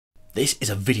This is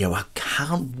a video I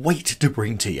can't wait to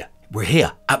bring to you. We're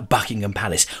here at Buckingham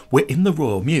Palace. We're in the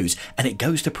Royal Mews, and it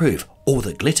goes to prove all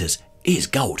that glitters is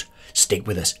gold. Stick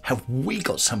with us, have we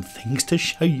got some things to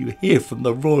show you here from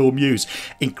the Royal Mews,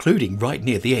 including right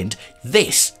near the end,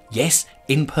 this, yes,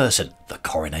 in person, the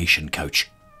Coronation Coach.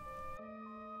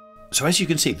 So as you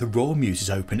can see, the Royal Mews is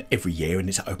open every year and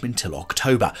it's open till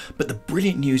October. But the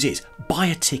brilliant news is, buy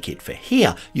a ticket for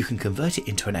here, you can convert it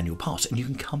into an annual pass and you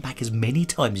can come back as many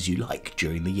times as you like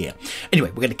during the year. Anyway,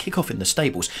 we're going to kick off in the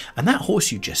stables, and that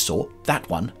horse you just saw, that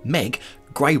one, Meg,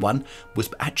 grey one, was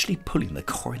actually pulling the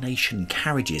coronation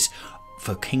carriages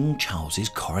for King Charles's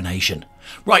coronation.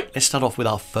 Right, let's start off with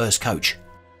our first coach.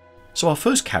 So our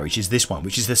first carriage is this one,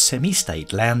 which is the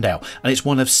semi-state Landau, and it's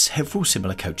one of several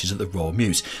similar coaches at the Royal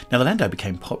Mews. Now the Landau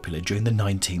became popular during the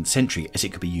 19th century as it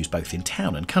could be used both in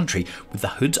town and country with the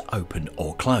hoods open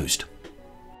or closed.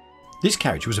 This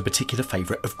carriage was a particular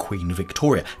favourite of Queen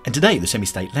Victoria, and today the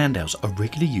semi-state Landaus are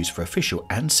regularly used for official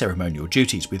and ceremonial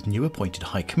duties, with new appointed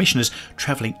High Commissioners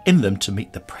travelling in them to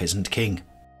meet the present King.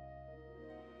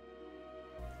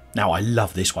 Now I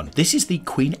love this one. This is the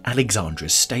Queen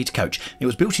Alexandra's state coach. It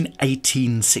was built in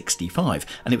 1865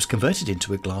 and it was converted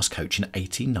into a glass coach in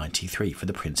 1893 for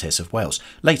the Princess of Wales,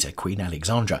 later Queen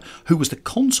Alexandra, who was the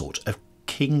consort of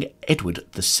King Edward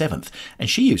VII, and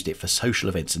she used it for social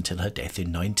events until her death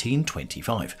in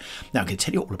 1925. Now I can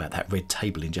tell you all about that red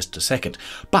table in just a second,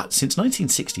 but since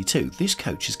 1962 this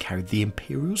coach has carried the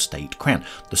Imperial State Crown,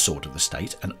 the sword of the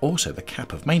state, and also the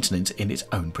cap of maintenance in its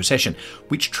own procession,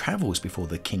 which travels before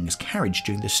the King's carriage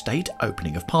during the state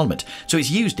opening of Parliament, so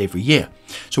it's used every year.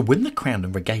 So when the crown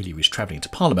and regalia is travelling to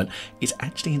Parliament, it's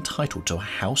actually entitled to a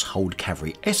household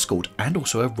cavalry escort and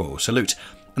also a royal salute.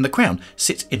 And the crown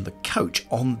sits in the coach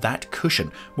on that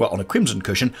cushion, well, on a crimson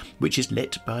cushion, which is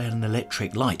lit by an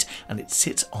electric light, and it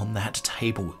sits on that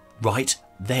table right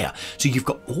there. So you've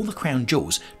got all the crown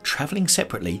jewels travelling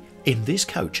separately in this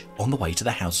coach on the way to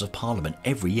the House of Parliament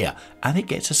every year, and it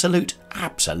gets a salute.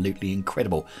 Absolutely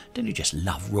incredible. Don't you just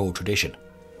love royal tradition?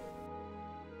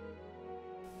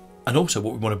 And also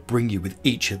what we want to bring you with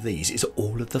each of these is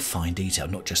all of the fine detail,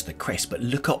 not just the crest, but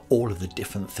look at all of the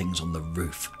different things on the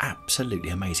roof.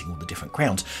 Absolutely amazing, all the different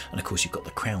crowns. And of course you've got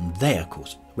the crown there, of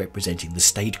course, representing the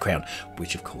state crown,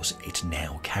 which of course it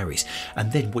now carries.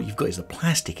 And then what you've got is the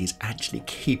plastic is actually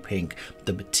keeping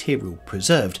the material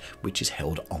preserved, which is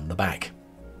held on the back.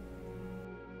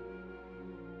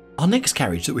 Our next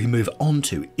carriage that we move on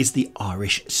to is the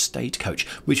Irish state coach,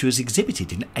 which was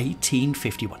exhibited in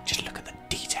 1851. Just look at the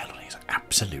detail on it, it's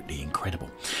absolutely incredible.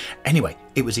 Anyway,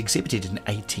 it was exhibited in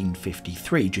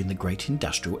 1853 during the Great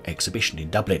Industrial Exhibition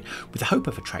in Dublin, with the hope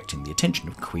of attracting the attention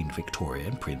of Queen Victoria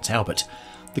and Prince Albert.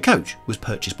 The coach was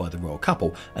purchased by the royal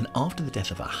couple, and after the death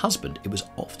of her husband, it was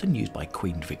often used by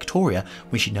Queen Victoria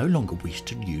when she no longer wished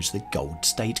to use the gold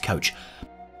state coach.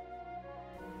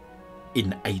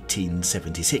 In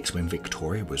 1876, when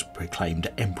Victoria was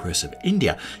proclaimed Empress of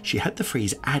India, she had the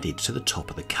frieze added to the top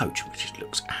of the coach, which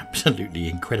looks absolutely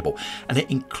incredible, and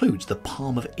it includes the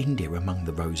palm of India among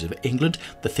the rose of England,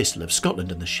 the thistle of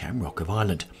Scotland and the shamrock of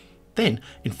Ireland. Then,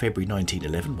 in February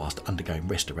 1911, whilst undergoing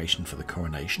restoration for the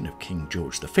coronation of King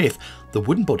George V, the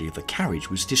wooden body of the carriage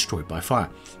was destroyed by fire.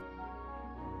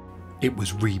 It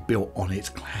was rebuilt on its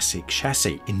classic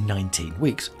chassis in 19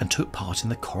 weeks and took part in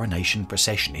the coronation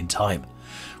procession in time.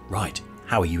 Right,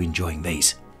 how are you enjoying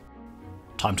these?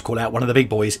 Time to call out one of the big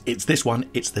boys. It's this one.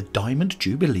 It's the Diamond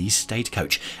Jubilee State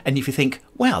Coach. And if you think,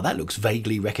 wow, that looks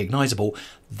vaguely recognisable,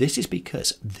 this is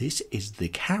because this is the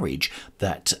carriage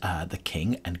that the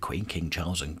King and Queen, King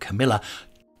Charles and Camilla,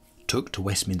 took to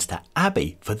Westminster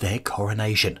Abbey for their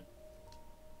coronation.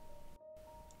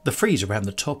 The frieze around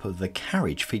the top of the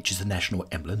carriage features the national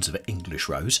emblems of English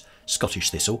rose,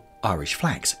 Scottish thistle, Irish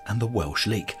flax and the Welsh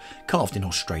leek, carved in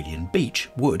Australian beech,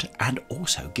 wood and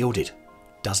also gilded.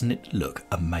 Doesn't it look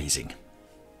amazing?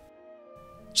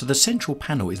 So the central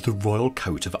panel is the royal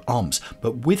coat of arms,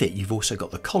 but with it you've also got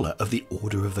the collar of the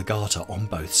Order of the Garter on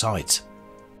both sides.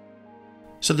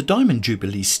 So the Diamond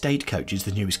Jubilee State Coach is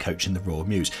the newest coach in the Royal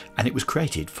Mews, and it was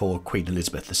created for Queen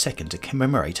Elizabeth II to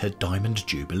commemorate her Diamond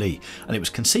Jubilee, and it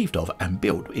was conceived of and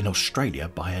built in Australia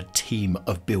by a team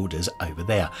of builders over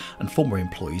there and former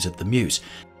employees at the Mews.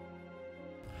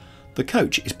 The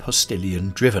coach is postilion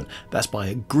driven, that's by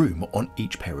a groom on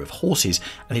each pair of horses,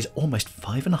 and is almost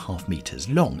 5.5 metres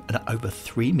long and over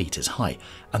 3 metres high,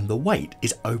 and the weight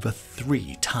is over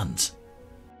 3 tonnes.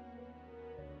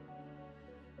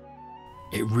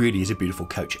 It really is a beautiful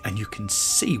coach, and you can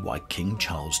see why King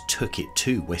Charles took it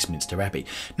to Westminster Abbey.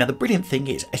 Now the brilliant thing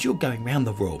is, as you're going around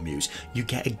the Royal Mews, you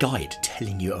get a guide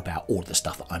telling you about all the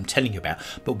stuff that I'm telling you about.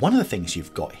 But one of the things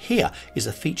you've got here is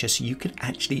a feature so you can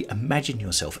actually imagine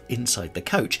yourself inside the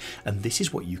coach, and this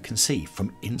is what you can see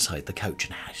from inside the coach.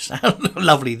 And how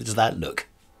lovely does that look?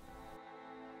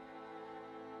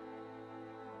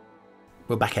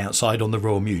 We're back outside on the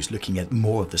Royal Mews looking at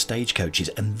more of the stagecoaches,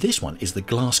 and this one is the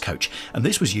glass coach, and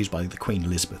this was used by the Queen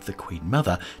Elizabeth, the Queen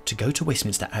Mother, to go to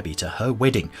Westminster Abbey to her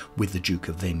wedding with the Duke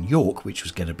of then York, which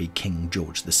was going to be King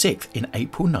George VI, in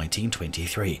April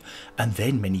 1923. And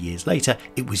then many years later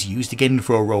it was used again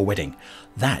for a royal wedding,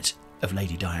 that of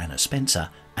Lady Diana Spencer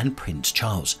and Prince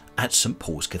Charles at St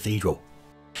Paul's Cathedral.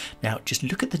 Now just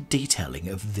look at the detailing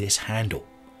of this handle.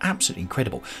 Absolutely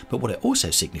incredible. But what it also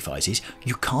signifies is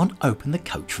you can't open the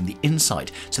coach from the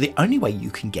inside, so the only way you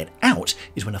can get out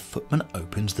is when a footman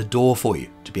opens the door for you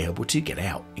to be able to get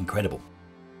out. Incredible.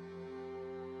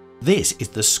 This is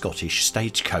the Scottish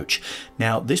stagecoach.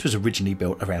 Now this was originally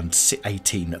built around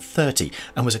 1830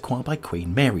 and was acquired by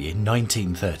Queen Mary in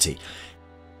 1930.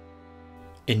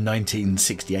 In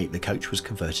 1968 the coach was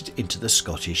converted into the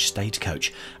Scottish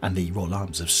stagecoach, and the Royal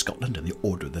Arms of Scotland and the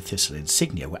Order of the Thistle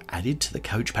insignia were added to the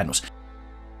coach panels.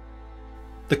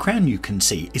 The crown you can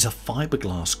see is a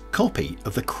fiberglass copy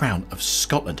of the Crown of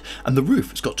Scotland, and the roof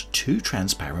has got two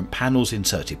transparent panels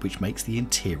inserted, which makes the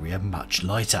interior much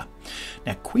lighter.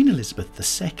 Now Queen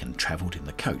Elizabeth II travelled in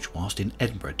the coach whilst in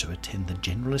Edinburgh to attend the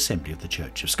General Assembly of the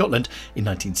Church of Scotland in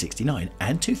 1969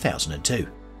 and 2002.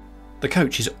 The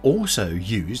coach is also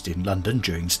used in London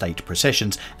during state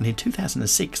processions, and in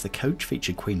 2006 the coach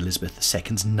featured Queen Elizabeth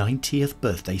II's 90th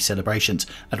birthday celebrations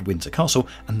at Windsor Castle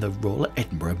and the Royal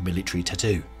Edinburgh Military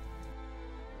Tattoo.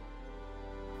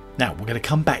 Now we're going to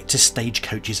come back to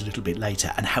stagecoaches a little bit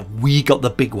later and how we got the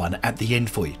big one at the end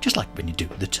for you, just like when you do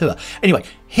the tour. Anyway,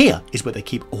 here is where they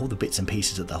keep all the bits and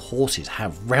pieces that the horses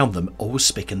have round them all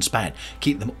spick and span.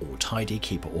 Keep them all tidy,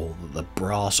 keep all the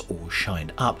brass all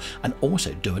shined up, and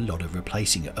also do a lot of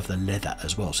replacing of the leather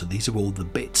as well. So these are all the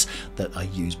bits that are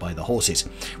used by the horses.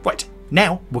 Right,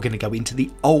 now we're going to go into the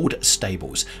old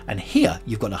stables, and here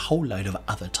you've got a whole load of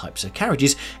other types of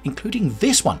carriages, including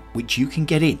this one which you can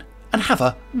get in and have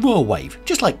a royal wave,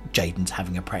 just like Jaden's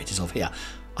having a practice of here.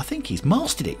 I think he's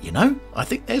mastered it, you know. I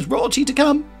think there's royalty to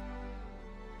come.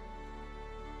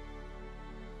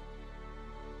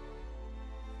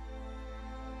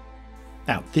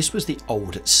 Now, this was the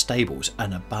old stables,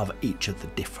 and above each of the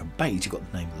different bays you've got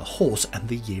the name of the horse and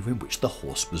the year in which the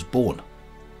horse was born.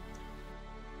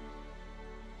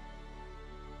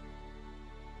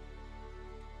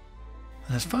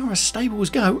 As far as stables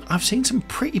go, I've seen some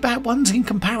pretty bad ones in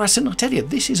comparison. I tell you,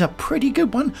 this is a pretty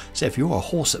good one. So if you're a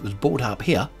horse that was brought up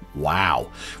here,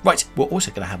 wow. Right, we're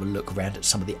also going to have a look around at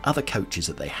some of the other coaches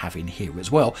that they have in here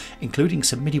as well, including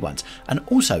some mini ones. And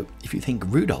also, if you think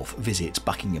Rudolph visits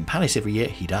Buckingham Palace every year,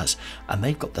 he does. And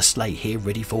they've got the sleigh here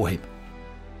ready for him.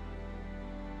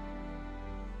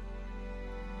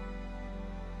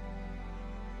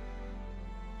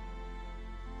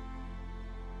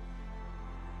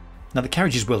 Now the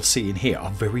carriages we'll see in here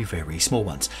are very, very small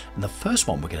ones, and the first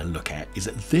one we're going to look at is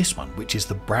this one, which is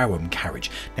the Brougham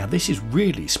carriage. Now this is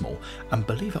really small, and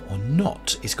believe it or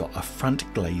not, it's got a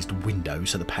front glazed window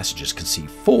so the passengers can see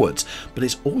forwards, but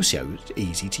it's also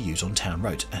easy to use on town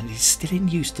roads, and it's still in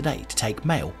use today to take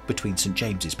mail between St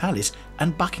James's Palace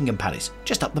and Buckingham Palace,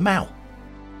 just up the Mall.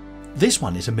 This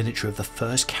one is a miniature of the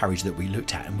first carriage that we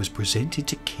looked at and was presented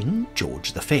to King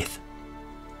George V.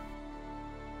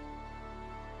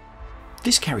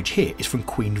 This carriage here is from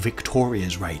Queen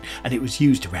Victoria's reign, and it was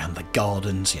used around the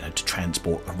gardens, you know, to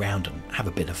transport around and have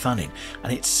a bit of fun in.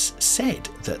 And it's said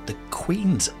that the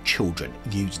Queen's children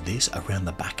used this around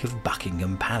the back of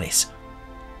Buckingham Palace.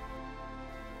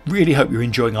 Really hope you're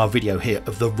enjoying our video here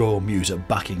of the Royal Mews at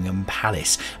Buckingham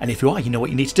Palace. And if you are, you know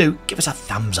what you need to do. Give us a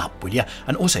thumbs up, will you?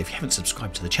 And also, if you haven't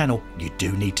subscribed to the channel, you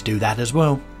do need to do that as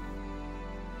well.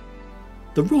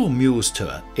 The Royal Mews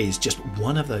tour is just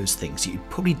one of those things that you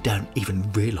probably don't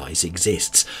even realise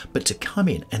exists, but to come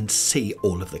in and see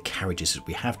all of the carriages that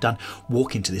we have done,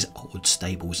 walk into this old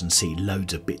stables and see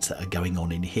loads of bits that are going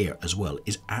on in here as well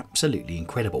is absolutely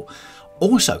incredible.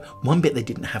 Also, one bit they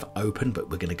didn't have open, but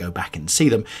we're going to go back and see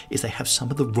them, is they have some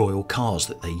of the royal cars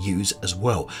that they use as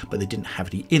well, but they didn't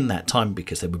have any in that time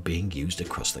because they were being used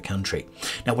across the country.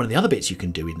 Now, one of the other bits you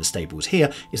can do in the stables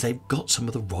here is they've got some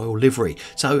of the royal livery.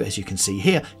 So as you can see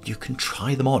here, you can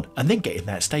try them on and then get in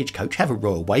that stagecoach, have a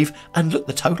royal wave and look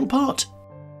the total part.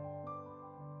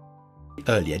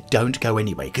 earlier, don't go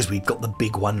anyway, because we've got the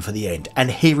big one for the end. And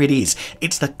here it is.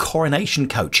 It's the Coronation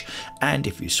Coach. And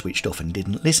if you switched off and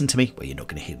didn't listen to me, well, you're not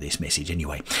going to hear this message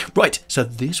anyway. Right, so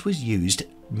this was used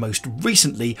most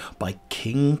recently by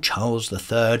King Charles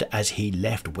III as he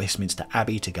left Westminster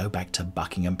Abbey to go back to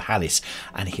Buckingham Palace,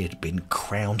 and he had been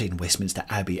crowned in Westminster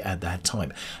Abbey at that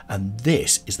time. And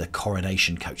this is the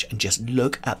Coronation Coach, and just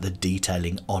look at the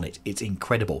detailing on it. It's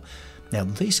incredible. Now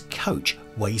this coach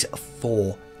weighs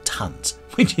 4 tons,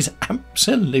 which is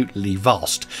absolutely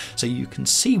vast. So you can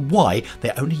see why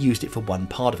they only used it for one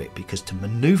part of it, because to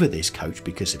manoeuvre this coach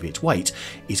because of its weight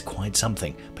is quite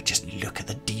something. But just look at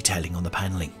the detailing on the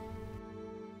panelling.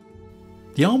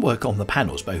 The artwork on the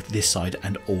panels, both this side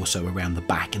and also around the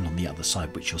back and on the other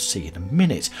side, which you'll see in a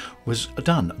minute, was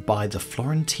done by the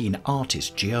Florentine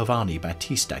artist Giovanni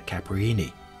Battista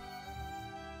Caprini.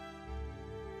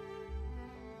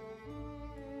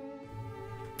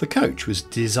 The coach was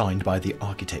designed by the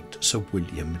architect Sir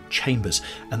William Chambers,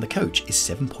 and the coach is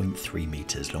 7.3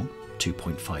 metres long,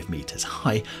 2.5 metres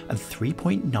high and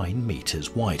 3.9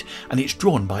 metres wide, and it's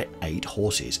drawn by 8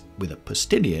 horses with a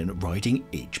postillion riding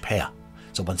each pair.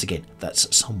 So once again,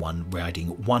 that's someone riding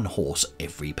 1 horse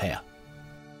every pair.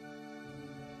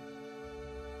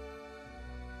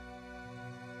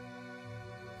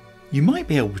 You might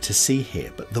be able to see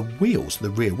here, but the wheels, the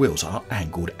rear wheels, are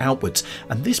angled outwards,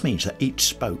 and this means that each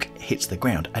spoke hits the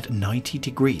ground at 90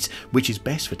 degrees, which is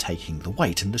best for taking the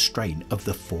weight and the strain of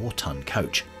the 4-ton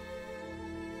coach.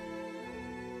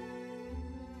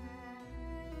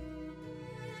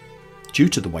 Due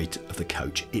to the weight of the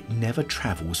coach, it never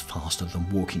travels faster than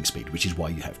walking speed, which is why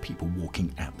you have people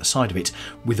walking out the side of it,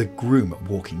 with a groom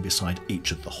walking beside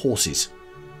each of the horses.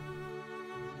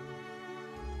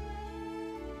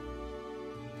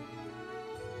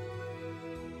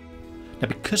 Now,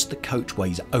 because the coach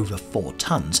weighs over 4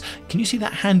 tons, can you see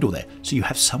that handle there? So you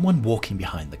have someone walking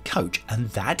behind the coach, and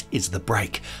that is the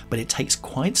brake. But it takes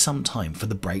quite some time for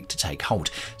the brake to take hold.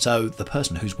 So the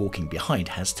person who's walking behind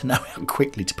has to know how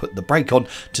quickly to put the brake on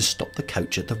to stop the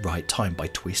coach at the right time by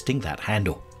twisting that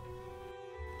handle.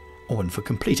 Oh, and for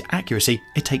complete accuracy,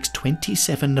 it takes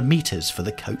 27 metres for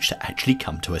the coach to actually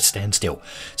come to a standstill.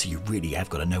 So you really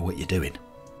have got to know what you're doing.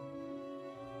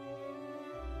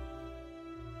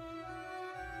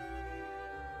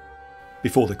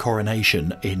 Before the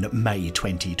coronation in May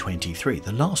 2023,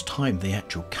 the last time the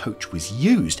actual coach was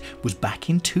used was back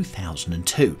in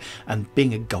 2002, and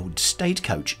being a gold state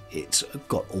coach, it's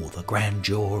got all the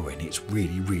grandeur and it's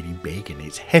really big and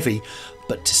it's heavy,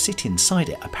 but to sit inside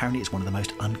it, apparently it's one of the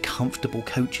most uncomfortable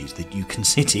coaches that you can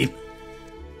sit in.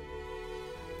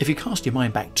 If you cast your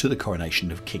mind back to the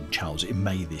coronation of King Charles in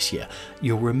May this year,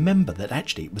 you'll remember that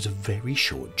actually it was a very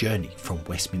short journey from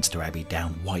Westminster Abbey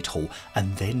down Whitehall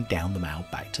and then down the Mall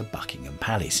back to Buckingham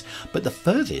Palace. But the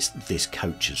furthest this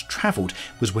coach has travelled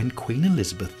was when Queen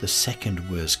Elizabeth II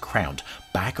was crowned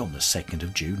back on the 2nd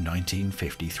of June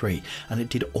 1953, and it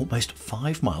did almost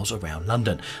 5 miles around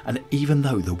London. And even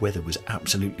though the weather was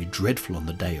absolutely dreadful on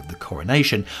the day of the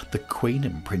coronation, the Queen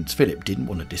and Prince Philip didn't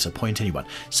want to disappoint anyone,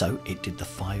 so it did the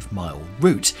 5-mile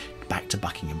route back to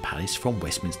Buckingham Palace from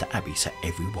Westminster Abbey so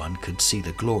everyone could see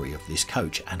the glory of this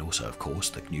coach and also, of course,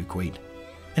 the new Queen.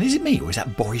 And is it me, or is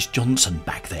that Boris Johnson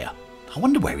back there? I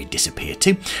wonder where he disappeared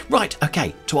to. Right,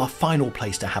 okay, to our final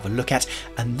place to have a look at,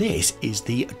 and this is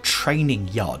the training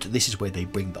yard. This is where they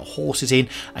bring the horses in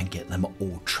and get them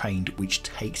all trained, which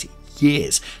takes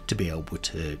years to be able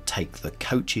to take the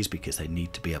coaches because they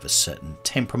need to be of a certain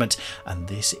temperament, and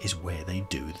this is where they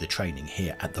do the training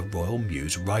here at the Royal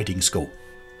Mews Riding School.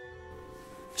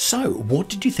 So, what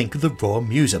did you think of the Royal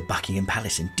Mews at Buckingham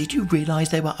Palace, and did you realise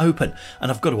they were open?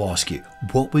 And I've got to ask you,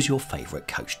 what was your favourite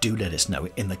coach? Do let us know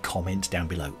in the comments down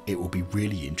below. It will be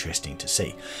really interesting to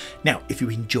see. Now, if you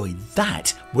enjoyed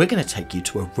that, we're going to take you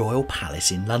to a royal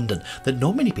palace in London that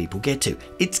not many people get to.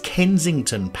 It's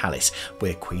Kensington Palace,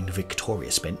 where Queen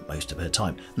Victoria spent most of her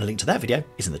time. And the link to that video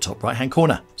is in the top right hand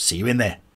corner. See you in there.